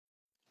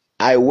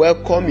I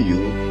welcome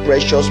you,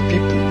 precious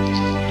people,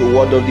 to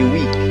Word of the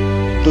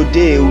Week.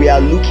 Today we are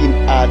looking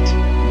at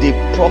the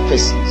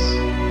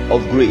prophecies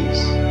of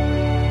grace.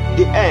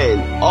 The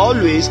end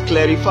always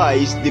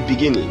clarifies the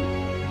beginning.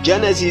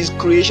 Genesis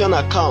creation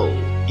account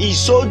is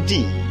so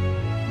deep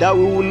that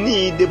we will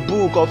need the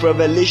book of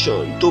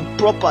Revelation to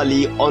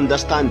properly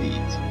understand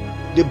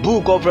it. The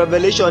book of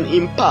Revelation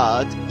in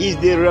part is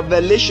the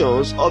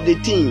revelations of the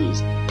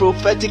things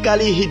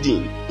prophetically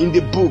hidden in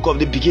the book of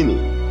the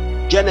beginning.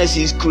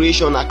 Genesis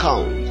creation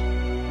account.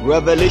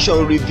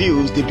 Revelation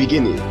reveals the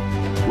beginning.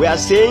 We are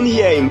saying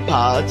here in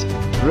part,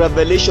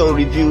 Revelation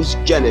reveals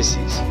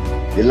Genesis.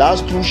 The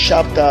last two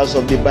chapters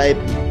of the Bible,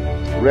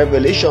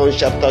 Revelation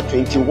chapter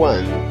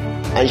 21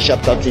 and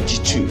chapter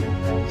 22,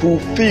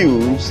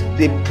 fulfills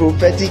the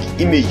prophetic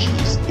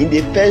images in the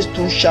first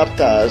two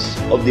chapters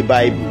of the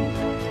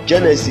Bible,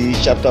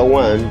 Genesis chapter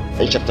 1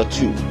 and chapter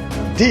 2.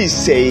 This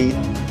said,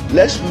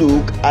 let's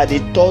look at the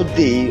third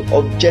day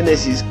of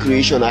Genesis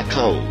creation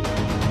account.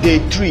 Day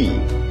 3,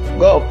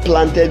 God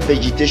planted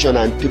vegetation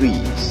and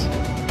trees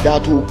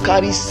that will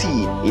carry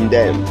seed in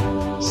them,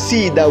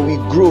 seed that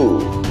will grow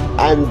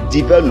and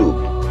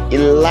develop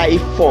in life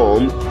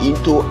form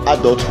into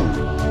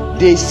adulthood.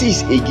 Day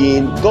 6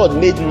 again, God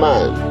made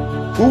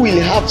man who will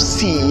have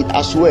seed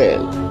as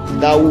well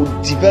that will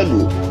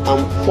develop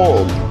and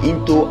form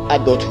into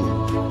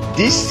adulthood.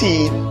 This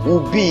seed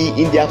will be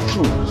in their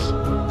fruits,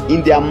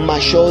 in their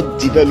mature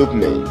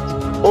development.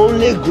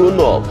 Only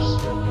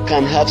grown-ups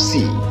can have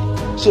seed.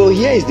 So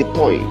here is the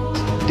point.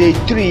 Day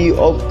 3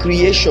 of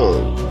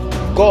creation,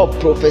 God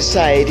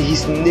prophesied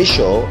his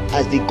nature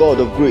as the God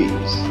of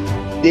grace.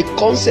 The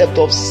concept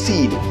of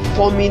seed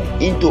forming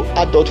into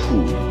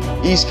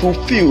adulthood is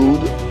fulfilled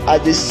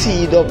as the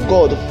seed of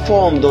God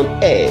formed on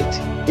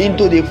earth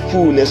into the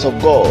fullness of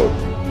God,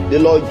 the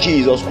Lord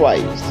Jesus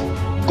Christ.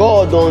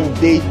 God on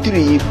day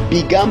 3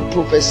 began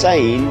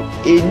prophesying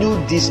a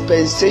new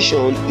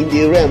dispensation in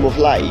the realm of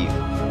life,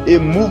 a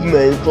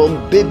movement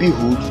from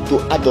babyhood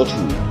to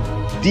adulthood.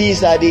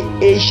 These are the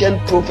ancient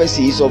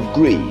prophecies of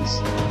grace.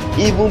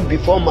 Even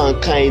before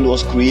mankind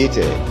was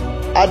created,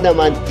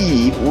 Adam and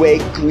Eve were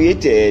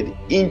created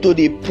into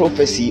the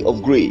prophecy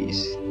of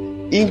grace,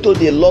 into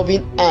the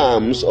loving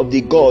arms of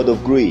the God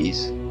of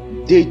grace.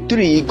 Day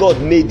 3,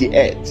 God made the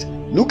earth.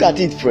 Look at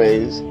it,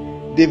 friends.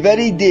 The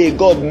very day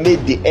God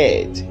made the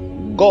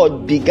earth,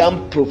 God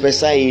began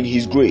prophesying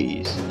his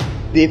grace,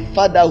 the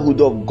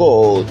fatherhood of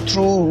God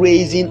through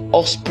raising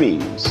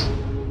offsprings.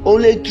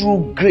 Only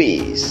through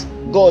grace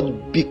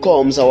God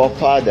becomes our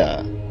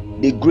Father,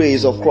 the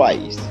grace of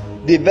Christ.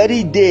 The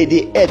very day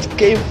the earth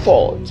came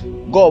forth,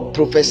 God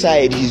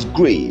prophesied his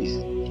grace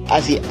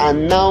as he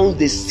announced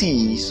the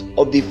seeds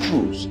of the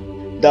fruits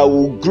that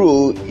will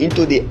grow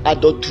into the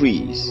adult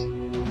trees.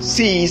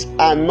 Seeds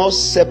are not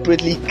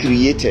separately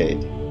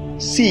created.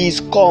 Seeds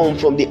come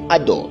from the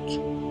adult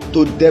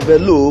to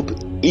develop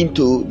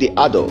into the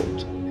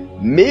adult.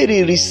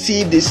 Mary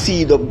received the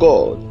seed of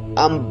God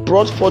and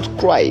brought forth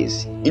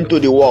Christ into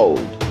the world.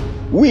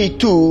 We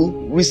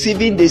too,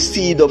 receiving the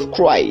seed of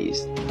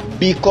Christ,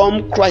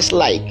 become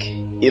Christ-like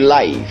in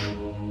life.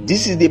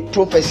 This is the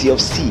prophecy of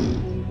seed,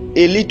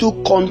 a little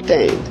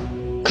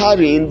content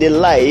carrying the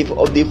life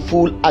of the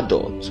full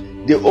adult.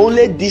 The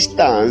only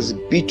distance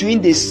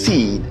between the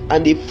seed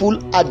and the full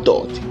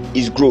adult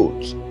is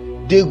growth.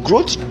 The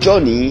growth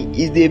journey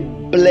is the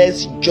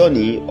blessed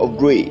journey of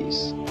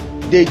grace.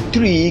 Day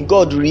 3,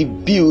 God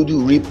revealed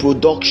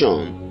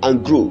reproduction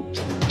and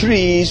growth.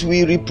 Trees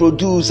will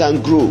reproduce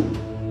and grow.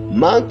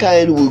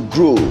 Mankind will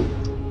grow.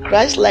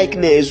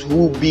 Christ-likeness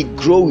will be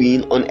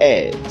growing on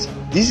earth.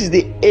 This is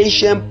the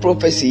ancient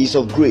prophecies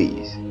of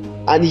grace.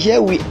 And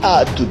here we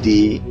are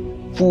today,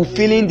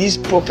 fulfilling this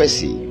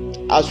prophecy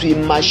as we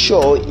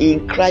mature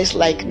in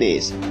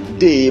Christ-likeness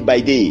day by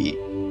day.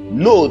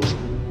 Note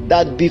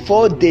that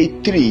before day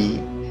 3,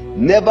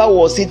 never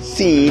was it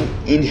seen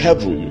in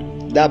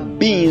heaven that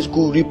beings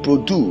could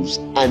reproduce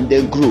and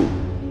then grow.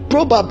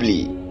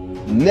 Probably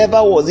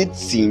never was it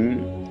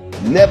seen,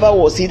 never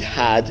was it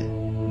heard,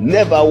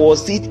 never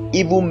was it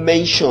even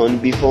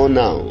mentioned before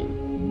now.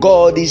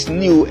 God is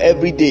new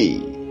every day.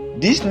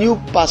 This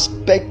new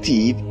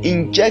perspective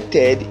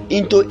injected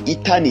into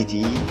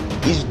eternity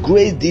is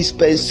grace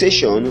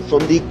dispensation from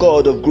the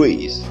God of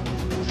grace.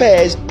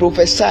 First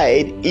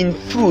prophesied in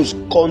fruits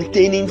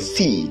containing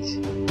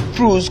seeds,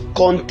 fruits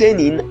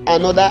containing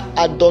another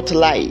adult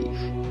life.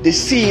 The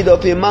seed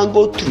of a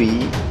mango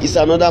tree is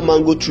another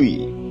mango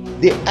tree.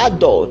 The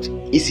adult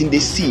is in the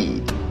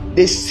seed.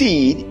 The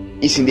seed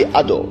is in the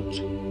adult.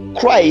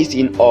 Christ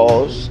in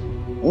us,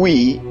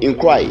 we in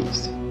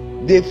Christ.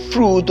 The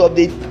fruit of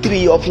the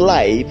tree of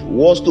life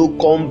was to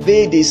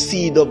convey the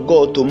seed of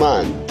God to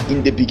man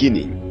in the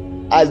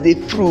beginning, as the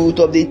fruit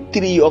of the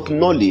tree of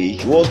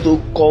knowledge was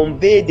to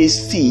convey the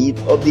seed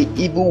of the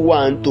evil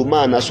one to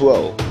man as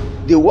well.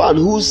 The one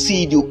whose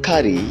seed you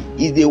carry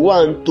is the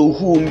one to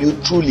whom you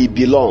truly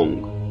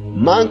belong.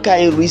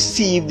 Mankind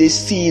received the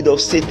seed of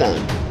Satan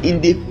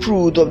in the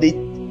fruit of the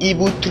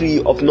evil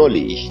tree of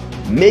knowledge,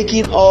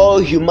 making all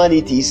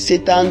humanity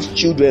Satan's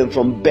children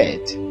from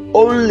birth.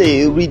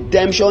 Only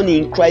redemption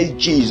in Christ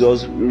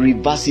Jesus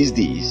reverses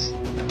this.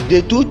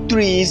 The two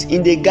trees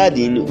in the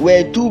garden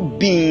were two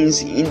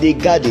beings in the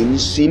garden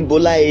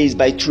symbolized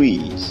by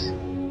trees.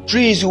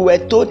 Trees who were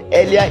told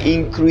earlier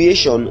in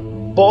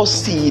creation bore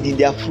seed in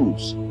their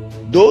fruits.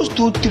 Those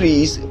two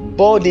trees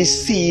bore the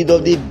seed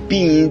of the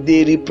beings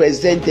they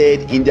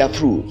represented in their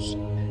fruits.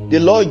 The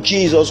Lord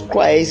Jesus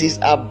Christ is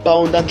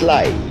abundant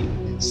life.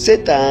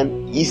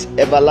 Satan is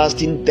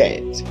everlasting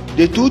death.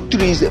 The two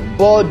trees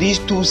bore these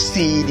two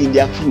seeds in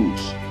their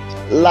fruits,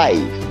 life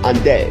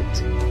and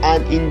death,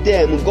 and in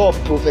them God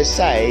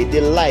prophesied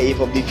the life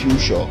of the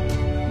future,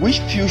 which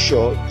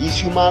future is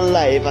human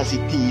life as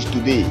it is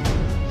today.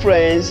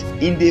 Friends,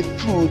 in the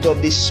fruit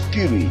of the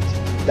Spirit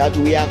that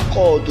we are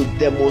called to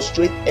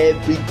demonstrate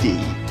every day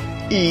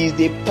is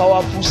the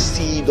powerful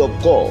seed of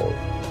God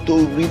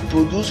to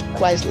reproduce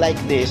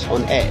Christ-likeness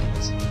on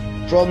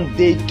earth. From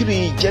the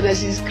 3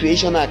 Genesis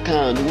creation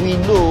account, we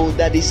know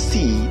that the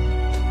seed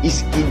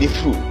is in the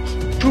fruit.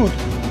 Fruit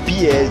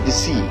bears the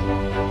seed.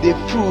 The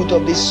fruit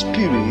of the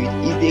Spirit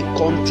is the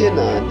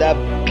container that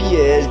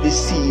bears the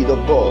seed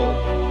of God.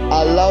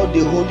 Allow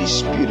the Holy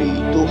Spirit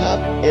to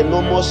have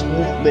enormous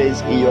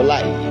movements in your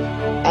life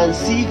and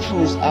see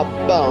fruits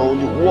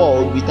abound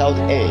world without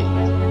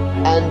end.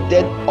 And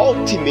then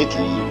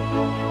ultimately,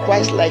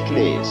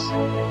 Christ-likeness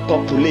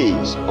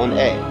populates on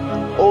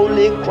earth.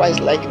 Only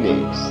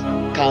Christ-likeness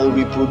can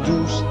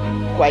reproduce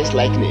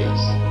Christ-likeness.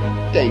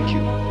 Thank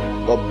you.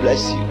 God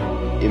bless you.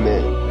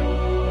 Amen.